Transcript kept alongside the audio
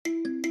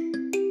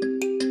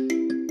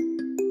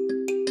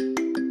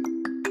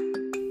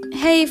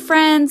Hey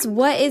friends,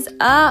 what is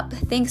up?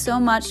 Thanks so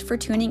much for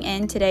tuning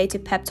in today to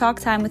Pep Talk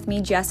Time with me,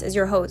 Jess, as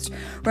your host.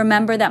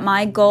 Remember that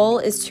my goal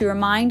is to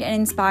remind and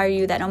inspire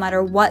you that no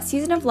matter what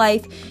season of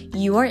life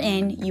you are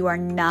in, you are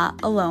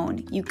not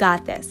alone. You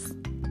got this.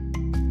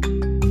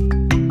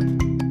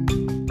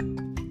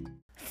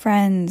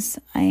 Friends,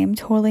 I am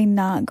totally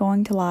not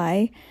going to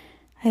lie.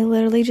 I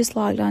literally just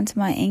logged onto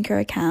my Anchor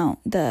account,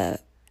 the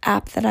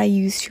app that I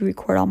use to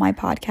record all my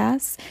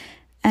podcasts,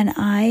 and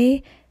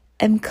I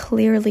am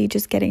clearly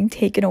just getting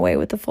taken away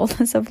with the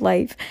fullness of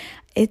life.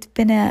 It's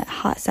been a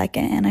hot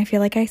second, and I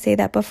feel like I say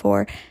that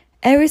before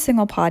every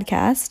single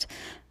podcast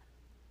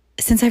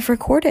since I've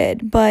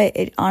recorded, but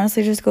it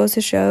honestly just goes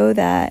to show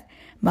that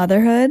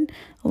motherhood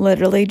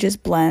literally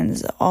just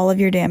blends all of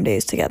your damn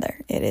days together.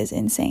 It is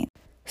insane.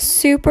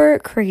 Super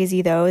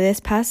crazy though. This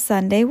past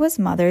Sunday was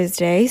Mother's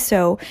Day,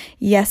 so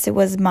yes, it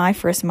was my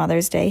first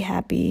Mother's Day.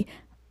 Happy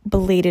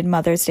belated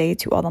Mother's Day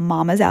to all the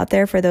mamas out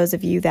there. For those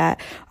of you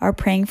that are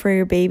praying for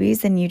your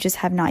babies and you just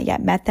have not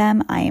yet met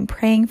them, I am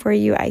praying for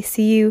you. I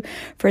see you.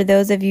 For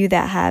those of you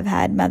that have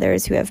had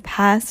mothers who have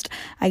passed,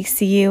 I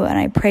see you and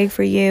I pray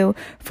for you.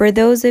 For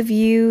those of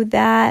you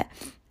that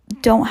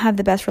don't have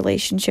the best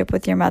relationship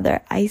with your mother,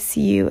 I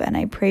see you and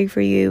I pray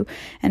for you.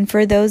 And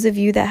for those of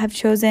you that have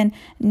chosen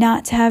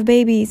not to have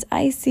babies,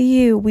 I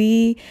see you.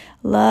 We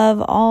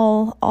love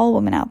all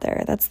women out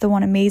there. That's the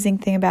one amazing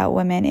thing about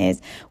women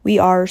is we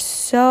are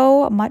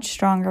so much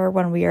stronger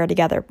when we are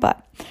together.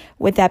 But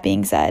with that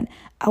being said,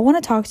 I want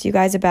to talk to you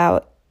guys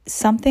about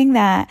something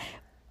that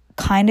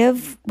kind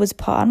of was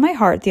put on my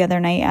heart the other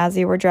night as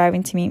we were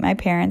driving to meet my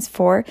parents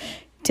for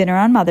dinner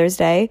on Mother's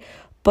Day,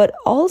 but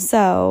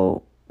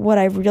also what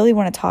I really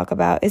want to talk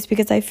about is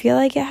because I feel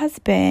like it has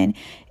been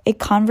a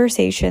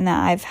conversation that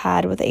I've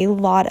had with a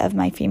lot of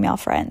my female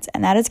friends,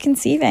 and that is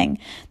conceiving.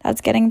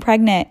 That's getting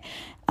pregnant.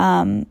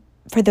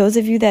 For those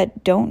of you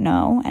that don't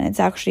know, and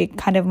it's actually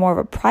kind of more of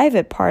a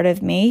private part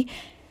of me,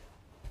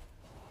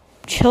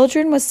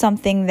 children was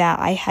something that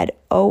I had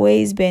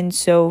always been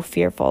so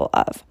fearful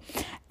of.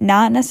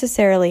 Not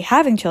necessarily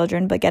having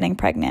children, but getting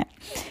pregnant.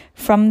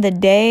 From the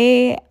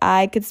day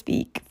I could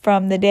speak,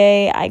 from the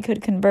day I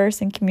could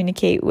converse and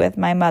communicate with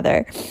my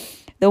mother,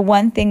 the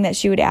one thing that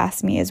she would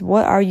ask me is,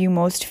 what are you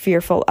most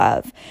fearful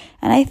of?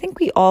 And I think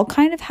we all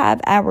kind of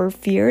have our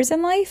fears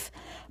in life.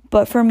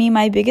 But for me,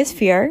 my biggest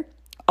fear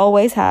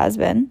always has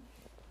been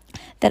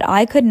that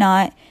I could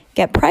not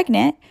get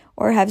pregnant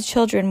or have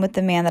children with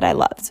the man that I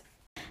loved.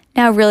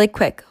 Now, really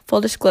quick,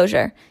 full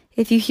disclosure.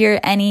 If you hear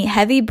any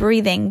heavy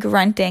breathing,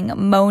 grunting,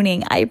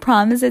 moaning, I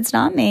promise it's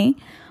not me.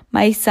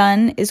 My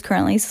son is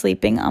currently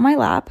sleeping on my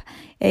lap,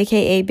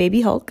 aka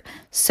Baby Hulk.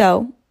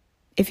 So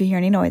if you hear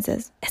any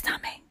noises, it's not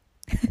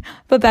me.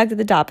 But back to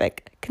the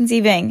topic,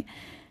 conceiving.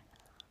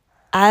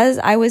 As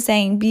I was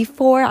saying,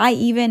 before I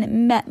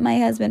even met my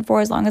husband, for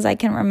as long as I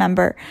can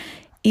remember,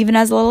 even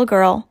as a little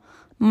girl,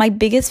 my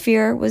biggest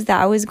fear was that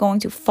I was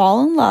going to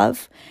fall in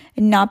love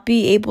and not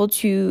be able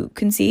to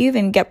conceive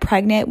and get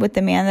pregnant with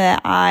the man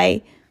that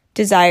I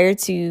desire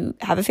to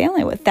have a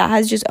family with. That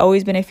has just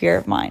always been a fear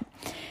of mine.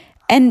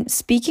 And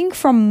speaking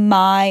from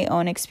my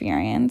own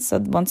experience, so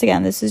once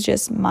again, this is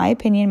just my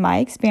opinion, my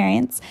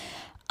experience,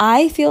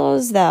 I feel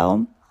as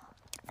though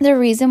the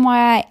reason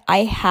why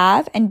I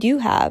have and do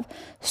have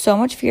so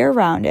much fear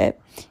around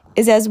it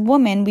is as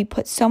women, we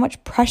put so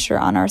much pressure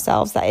on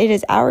ourselves that it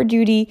is our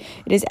duty,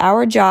 it is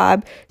our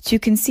job to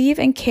conceive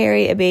and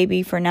carry a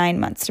baby for 9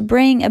 months, to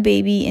bring a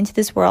baby into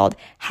this world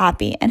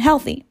happy and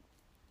healthy.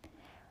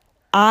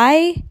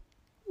 I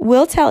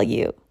will tell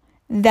you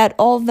that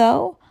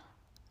although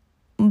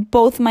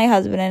both my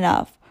husband and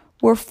I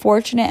were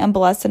fortunate and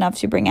blessed enough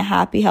to bring a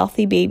happy,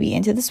 healthy baby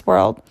into this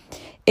world,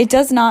 it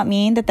does not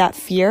mean that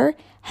fear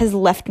has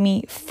left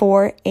me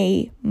for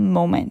a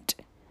moment.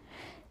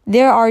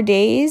 There are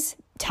days,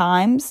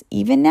 times,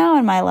 even now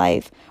in my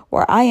life,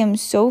 where I am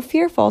so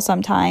fearful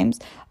sometimes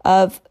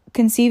of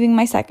conceiving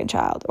my second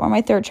child or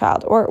my third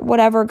child or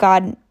whatever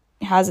God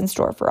has in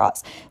store for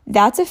us.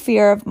 That's a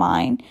fear of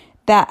mine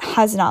that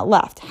has not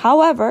left.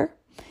 However,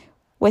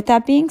 with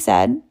that being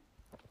said,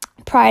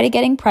 prior to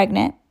getting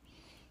pregnant,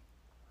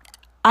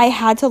 I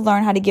had to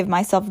learn how to give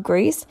myself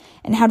grace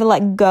and how to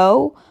let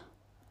go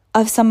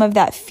of some of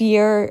that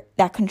fear,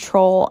 that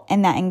control,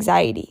 and that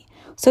anxiety.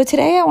 So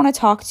today I want to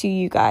talk to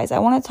you guys. I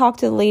want to talk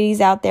to the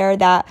ladies out there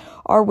that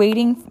are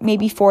waiting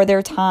maybe for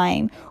their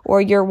time, or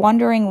you're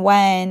wondering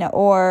when,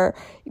 or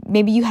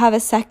maybe you have a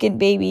second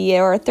baby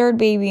or a third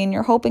baby and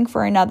you're hoping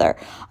for another.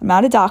 I'm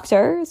not a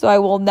doctor, so I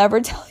will never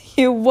tell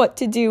you what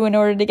to do in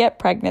order to get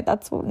pregnant.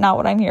 That's not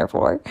what I'm here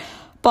for.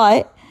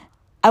 But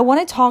I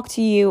want to talk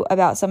to you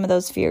about some of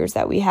those fears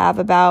that we have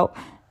about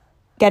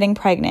getting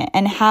pregnant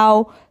and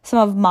how some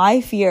of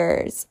my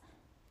fears,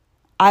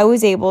 I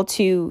was able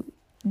to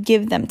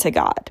give them to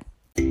God.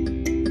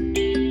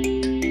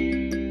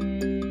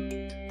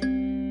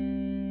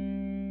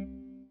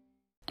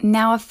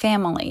 Now, a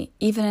family,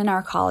 even in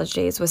our college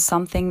days, was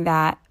something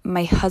that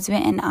my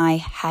husband and I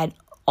had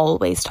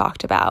always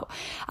talked about.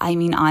 I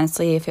mean,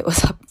 honestly, if it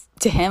was up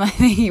to him, I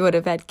think he would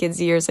have had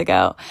kids years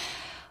ago.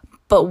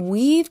 But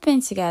we've been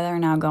together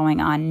now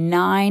going on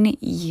 9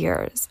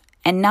 years.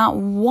 And not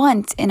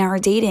once in our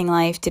dating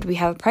life did we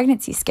have a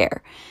pregnancy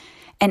scare.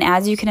 And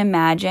as you can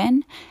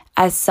imagine,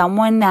 as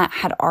someone that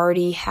had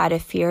already had a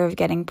fear of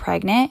getting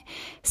pregnant,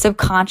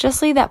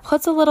 subconsciously that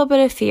puts a little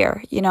bit of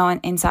fear,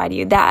 inside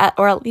you. That,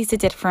 or at least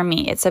it did for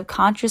me. It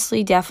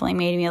subconsciously definitely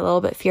made me a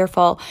little bit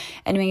fearful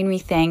and made me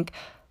think,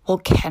 well,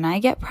 can I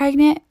get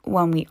pregnant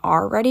when we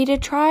are ready to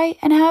try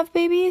and have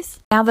babies?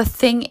 Now, the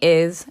thing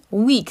is,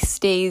 weeks,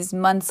 days,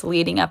 months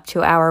leading up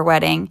to our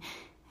wedding,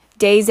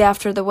 days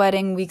after the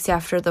wedding, weeks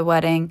after the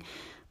wedding,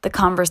 the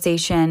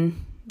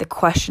conversation, the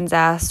questions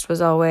asked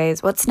was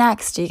always, what's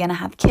next? Are you going to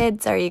have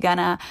kids? Are you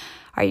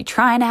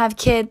trying to have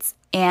kids?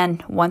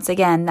 And once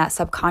again, that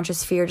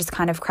subconscious fear just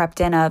kind of crept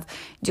in of,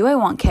 do I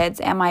want kids?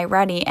 Am I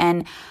ready?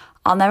 And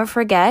I'll never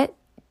forget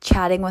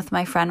chatting with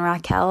my friend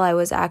Raquel.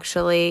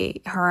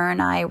 Her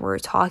and I were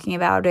talking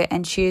about it,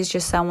 and she's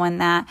just someone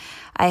that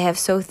I have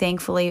so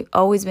thankfully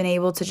always been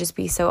able to just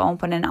be so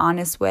open and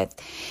honest with.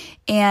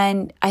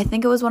 And I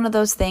think it was one of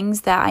those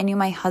things that I knew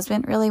my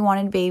husband really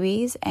wanted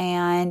babies,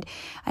 and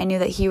I knew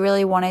that he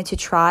really wanted to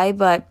try,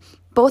 but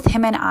both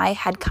him and I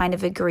had kind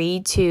of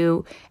agreed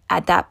to,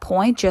 at that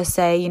point, just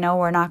say,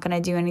 we're not going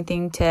to do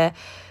anything to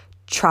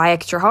try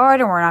extra hard,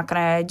 and we're not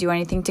going to do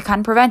anything to kind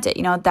of prevent it.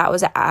 That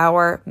was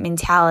our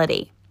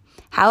mentality.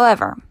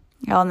 However,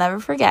 I'll never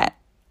forget,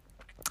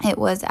 it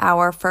was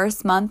our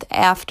first month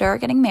after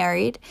getting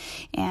married,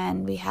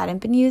 and we hadn't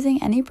been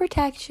using any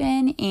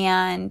protection,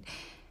 and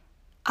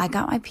I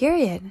got my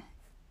period.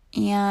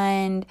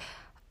 And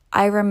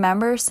I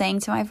remember saying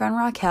to my friend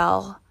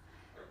Raquel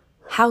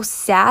how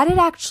sad it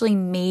actually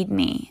made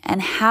me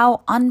and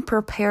how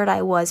unprepared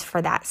I was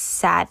for that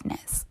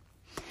sadness.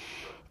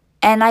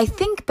 And I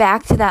think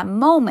back to that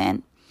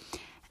moment,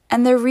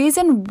 and the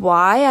reason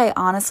why I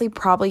honestly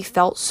probably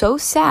felt so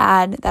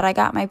sad that I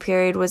got my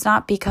period was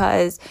not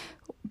because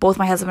both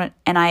my husband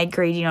and I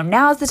agreed,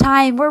 now's the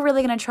time, we're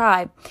really going to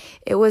try.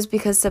 It was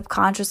because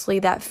subconsciously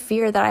that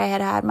fear that I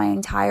had my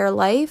entire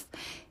life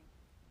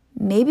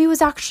maybe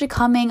was actually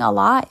coming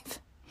alive.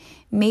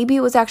 Maybe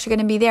it was actually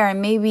going to be there,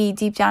 and maybe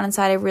deep down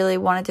inside I really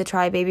wanted to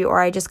try a baby, or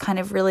I just kind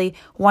of really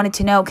wanted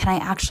to know, can I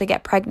actually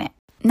get pregnant?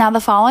 Now,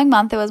 the following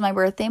month, it was my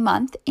birthday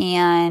month,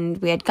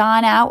 and we had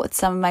gone out with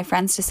some of my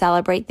friends to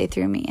celebrate. They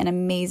threw me an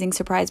amazing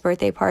surprise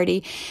birthday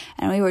party,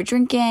 and we were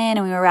drinking,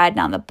 and we were riding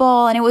on the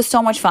bull, and it was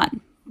so much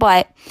fun.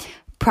 But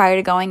prior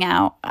to going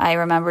out, I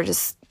remember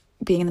just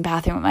being in the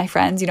bathroom with my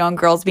friends, and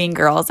girls being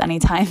girls.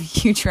 Anytime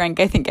you drink,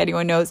 I think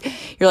anyone knows,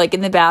 you're like in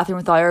the bathroom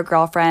with all your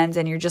girlfriends,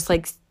 and you're just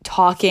like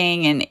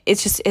talking, and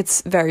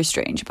it's very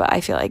strange, but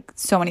I feel like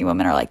so many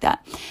women are like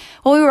that.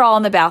 Well, we were all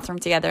in the bathroom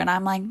together, and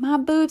I'm like, my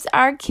boobs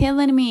are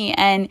killing me.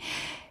 And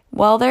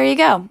well, there you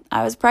go.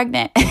 I was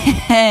pregnant.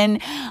 And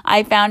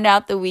I found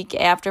out the week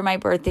after my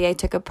birthday. I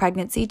took a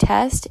pregnancy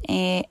test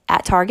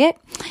at Target,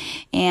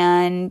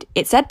 and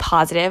it said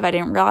positive. I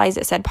didn't realize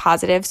it said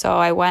positive, so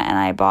I went and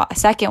I bought a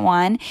second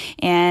one,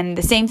 and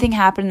the same thing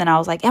happened. And I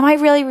was like, am I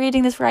really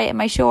reading this right? Am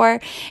I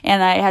sure?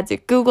 And I had to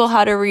Google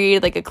how to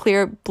read like a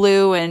clear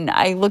blue, and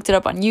I looked it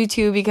up on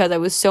YouTube because I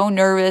was so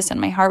nervous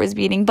and my heart was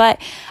beating,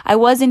 but I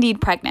was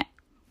indeed pregnant.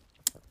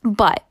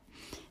 But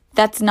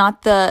that's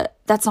not the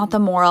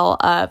moral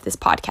of this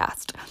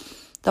podcast.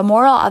 The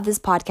moral of this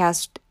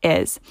podcast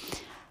is,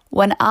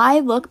 when I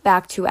look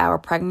back to our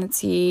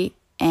pregnancy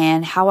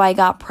and how I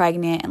got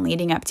pregnant and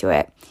leading up to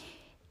it,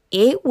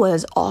 it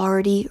was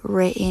already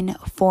written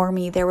for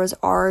me. There was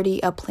already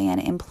a plan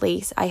in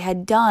place. I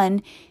had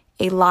done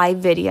a live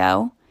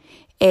video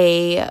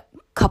a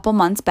couple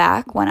months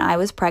back when I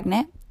was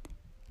pregnant,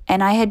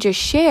 and I had just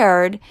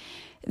shared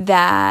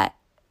that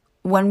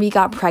when we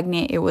got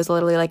pregnant, it was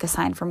literally like a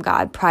sign from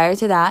God. Prior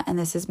to that, and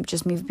this is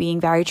just me being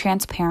very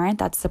transparent,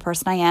 that's the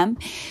person I am,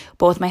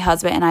 both my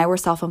husband and I were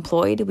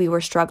self-employed. We were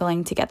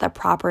struggling to get the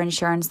proper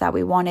insurance that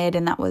we wanted,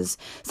 and that was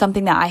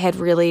something that I had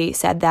really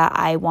said that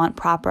I want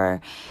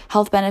proper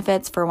health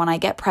benefits for when I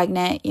get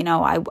pregnant.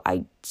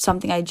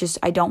 Something I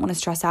don't want to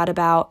stress out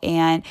about.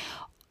 And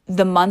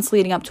the months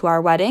leading up to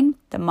our wedding,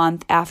 the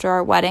month after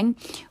our wedding,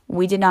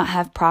 we did not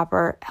have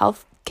proper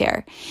health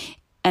care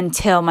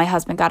until my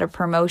husband got a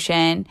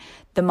promotion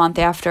the month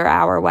after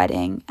our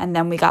wedding, and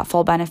then we got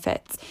full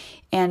benefits.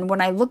 And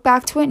when I look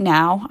back to it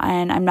now,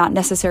 and I'm not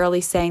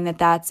necessarily saying that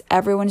that's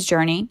everyone's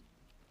journey,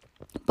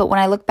 but when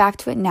I look back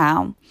to it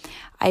now,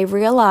 I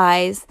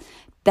realize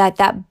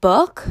that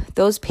book,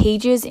 those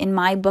pages in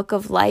my book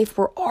of life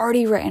were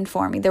already written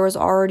for me. There was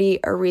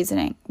already a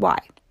reasoning why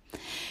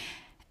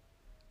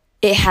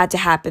it had to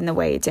happen the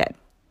way it did.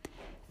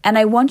 And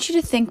I want you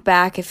to think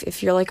back,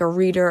 if you're like a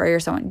reader or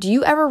you're someone, do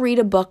you ever read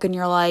a book and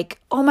you're like,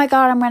 oh my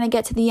God, I'm going to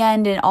get to the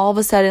end, and all of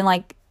a sudden,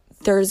 like,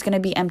 there's going to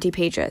be empty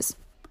pages?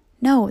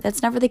 No,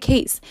 that's never the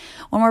case.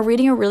 When we're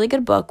reading a really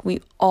good book,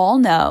 we all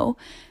know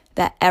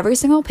that every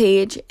single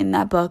page in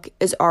that book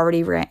is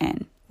already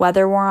written,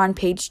 whether we're on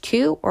page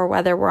 2 or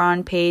whether we're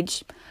on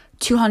page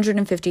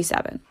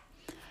 257.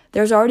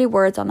 There's already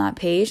words on that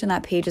page, and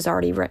that page is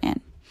already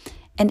written.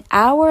 And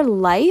our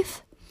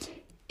life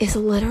is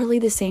literally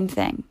the same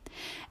thing.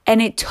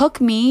 And it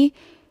took me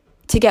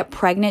to get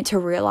pregnant to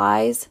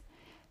realize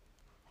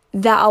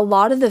that a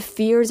lot of the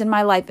fears in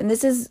my life, and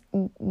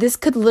this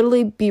could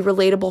literally be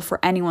relatable for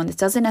anyone. This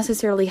doesn't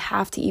necessarily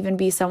have to even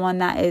be someone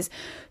that is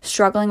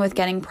struggling with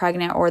getting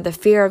pregnant or the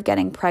fear of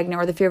getting pregnant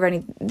or the fear of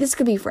anything. This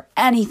could be for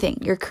anything,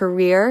 your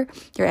career,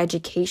 your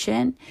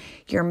education,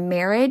 your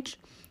marriage,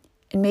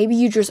 and maybe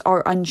you just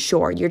are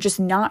unsure. You're just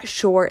not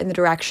sure in the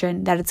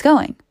direction that it's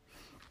going.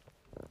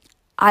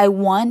 I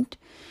want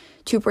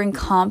to bring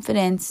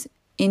confidence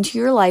into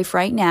your life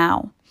right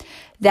now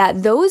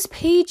that those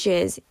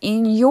pages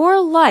in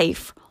your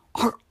life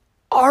are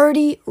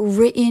already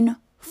written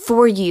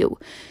for you.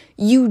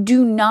 You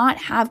do not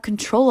have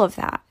control of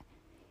that.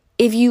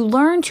 If you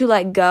learn to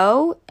let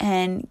go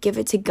and give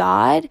it to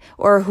God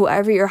or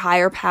whoever your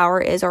higher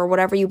power is or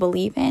whatever you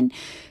believe in,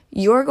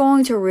 you're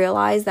going to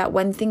realize that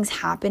when things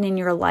happen in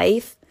your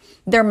life,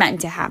 they're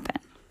meant to happen.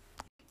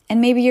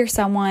 And maybe you're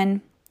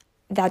someone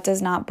that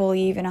does not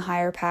believe in a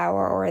higher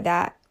power or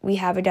that we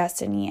have a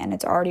destiny and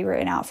it's already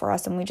written out for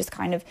us and we just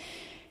kind of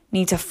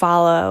need to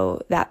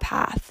follow that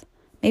path.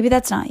 Maybe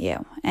that's not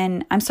you.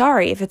 And I'm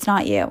sorry if it's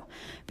not you,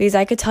 because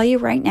I could tell you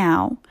right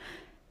now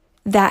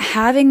that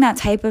having that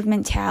type of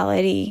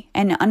mentality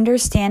and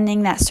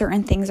understanding that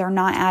certain things are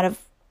out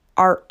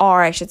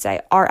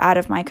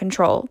of my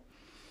control,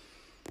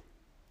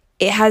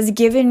 it has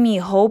given me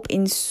hope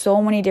in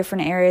so many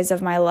different areas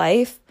of my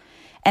life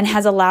and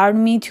has allowed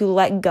me to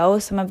let go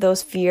of some of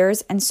those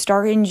fears and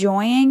start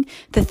enjoying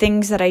the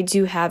things that I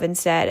do have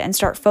instead and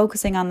start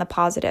focusing on the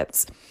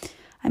positives.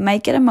 I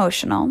might get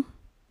emotional,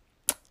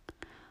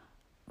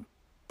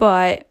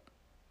 but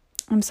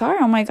I'm sorry.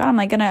 Oh my God, am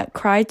I going to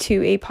cry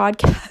to a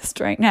podcast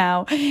right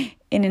now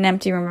in an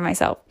empty room by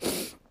myself?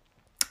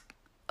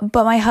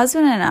 But my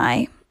husband and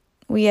I,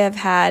 we have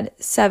had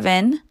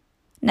 7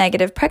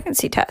 negative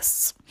pregnancy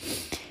tests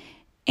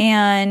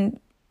and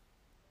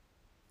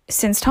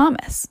since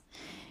Thomas.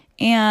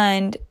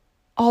 And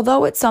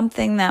although it's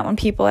something that when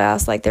people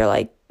ask, like, they're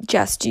like,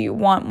 Jess, do you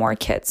want more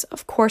kids?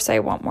 Of course I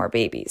want more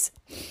babies.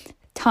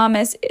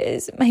 Thomas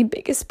is my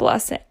biggest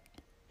blessing.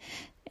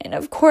 And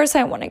of course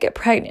I want to get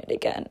pregnant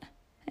again.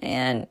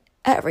 And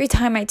every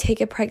time I take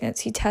a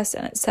pregnancy test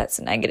and it sets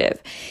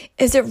negative,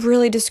 is it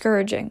really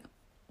discouraging?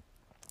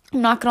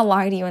 I'm not going to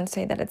lie to you and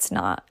say that it's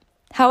not.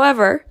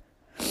 However,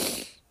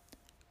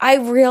 I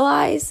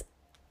realize,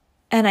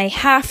 and I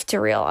have to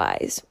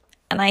realize,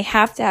 and I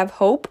have to have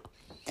hope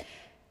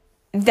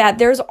that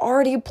there's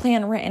already a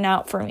plan written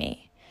out for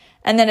me.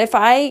 And that if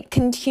I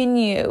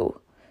continue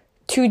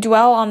to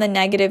dwell on the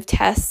negative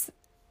tests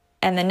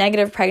and the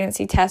negative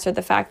pregnancy test or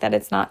the fact that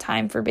it's not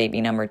time for baby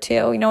number 2,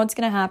 you know what's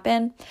going to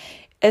happen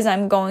is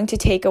I'm going to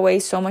take away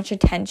so much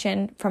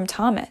attention from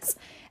Thomas.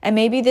 And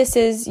maybe this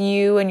is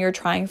you and you're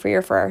trying for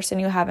your first and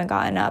you haven't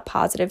gotten a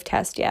positive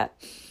test yet.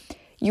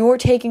 You're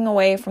taking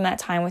away from that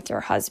time with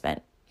your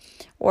husband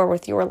or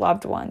with your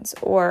loved ones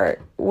or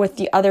with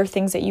the other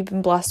things that you've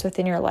been blessed with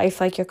in your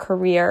life, like your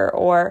career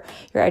or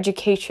your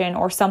education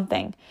or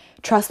something.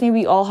 Trust me,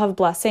 we all have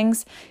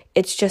blessings.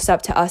 It's just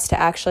up to us to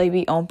actually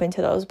be open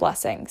to those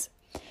blessings.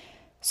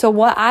 So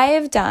what I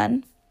have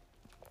done,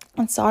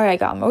 I'm sorry I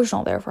got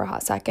emotional there for a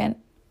hot second,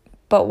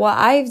 but what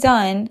I've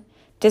done,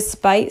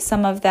 despite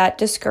some of that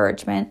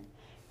discouragement,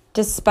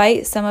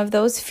 despite some of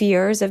those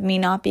fears of me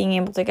not being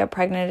able to get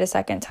pregnant a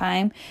second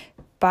time,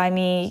 by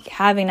me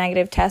having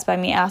negative tests, by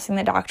me asking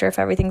the doctor if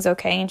everything's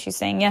okay, and she's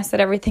saying yes,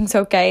 that everything's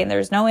okay, and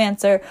there's no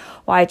answer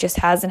why it just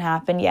hasn't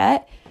happened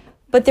yet.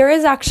 But there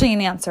is actually an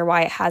answer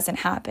why it hasn't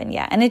happened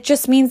yet. And it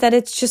just means that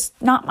it's just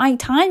not my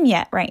time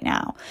yet right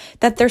now.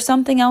 That there's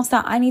something else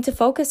that I need to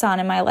focus on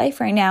in my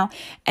life right now.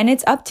 And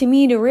it's up to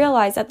me to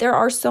realize that there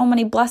are so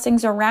many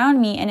blessings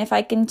around me. And if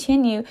I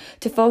continue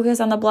to focus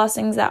on the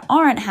blessings that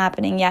aren't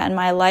happening yet in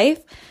my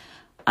life,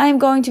 I'm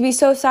going to be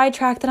so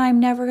sidetracked that I'm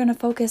never going to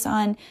focus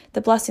on the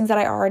blessings that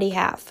I already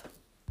have.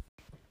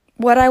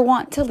 What I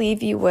want to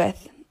leave you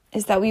with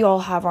is that we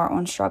all have our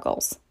own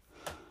struggles.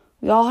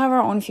 We all have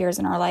our own fears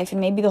in our life,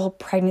 and maybe the whole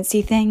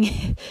pregnancy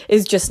thing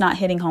is just not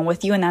hitting home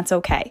with you, and that's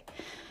okay.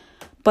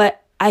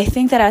 But I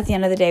think that at the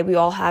end of the day, we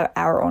all have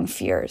our own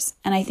fears.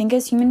 And I think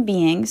as human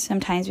beings,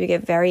 sometimes we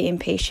get very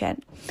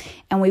impatient,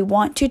 and we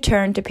want to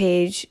turn to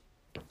page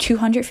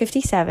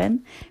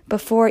 257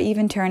 before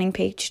even turning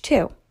page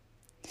 2.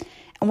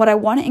 And what I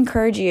want to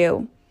encourage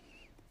you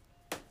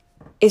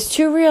is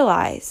to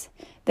realize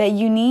that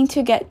you need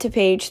to get to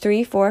page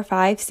 3, 4,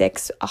 5,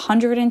 6,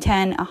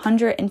 110,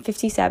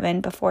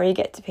 157 before you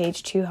get to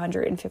page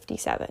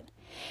 257.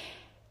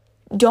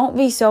 Don't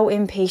be so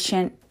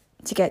impatient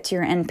to get to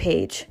your end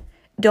page.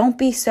 Don't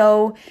be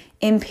so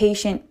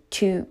impatient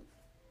to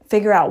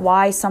figure out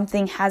why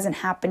something hasn't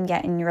happened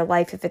yet in your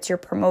life. If it's your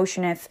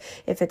promotion, if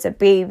it's a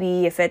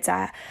baby, if it's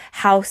a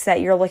house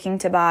that you're looking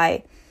to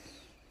buy.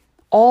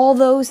 All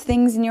those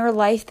things in your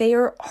life, they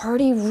are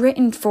already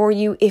written for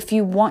you if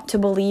you want to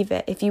believe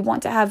it. If you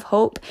want to have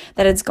hope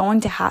that it's going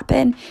to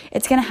happen,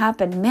 it's going to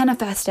happen.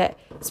 Manifest it.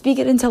 Speak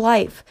it into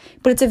life.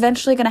 But it's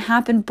eventually going to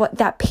happen, but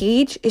that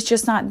page is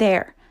just not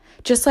there.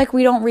 Just like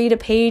we don't read a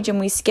page and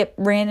we skip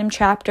random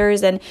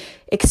chapters and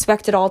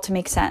expect it all to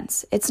make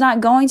sense. It's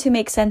not going to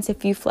make sense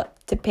if you flip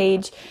to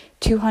page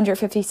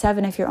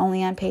 257 if you're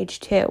only on page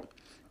 2.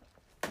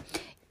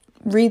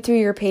 Read through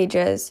your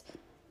pages.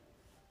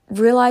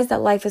 Realize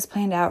that life is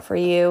planned out for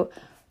you.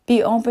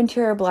 Be open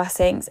to your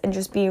blessings and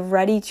just be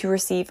ready to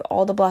receive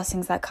all the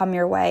blessings that come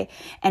your way.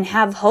 And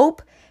have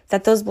hope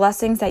that those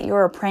blessings that you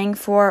are praying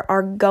for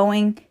are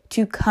going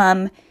to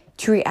come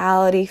to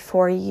reality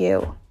for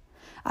you.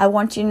 I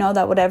want you to know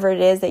that whatever it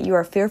is that you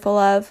are fearful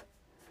of,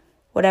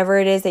 whatever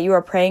it is that you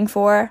are praying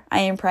for, I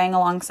am praying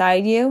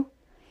alongside you.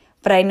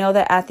 But I know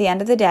that at the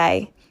end of the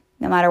day,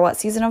 no matter what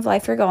season of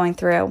life you're going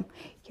through,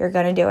 you're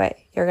going to do it.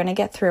 You're going to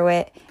get through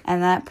it.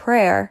 And that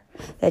prayer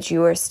that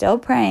you are still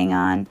praying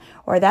on,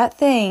 or that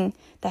thing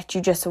that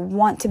you just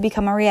want to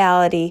become a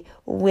reality,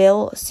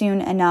 will soon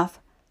enough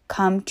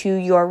come to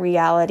your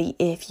reality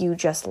if you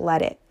just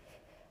let it.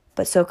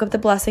 But soak up the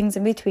blessings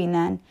in between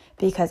then,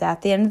 because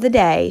at the end of the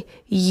day,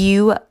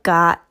 you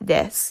got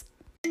this.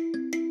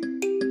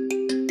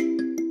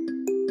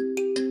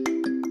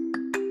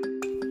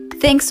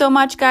 Thanks so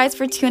much, guys,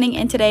 for tuning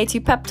in today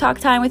to Pep Talk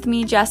Time with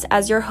me, Jess,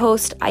 as your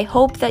host. I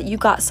hope that you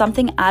got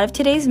something out of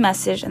today's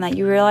message and that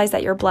you realize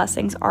that your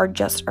blessings are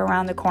just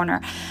around the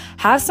corner.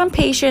 Have some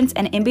patience,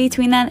 and in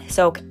between then,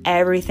 soak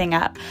everything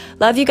up.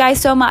 Love you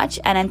guys so much,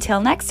 and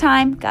until next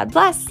time, God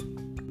bless.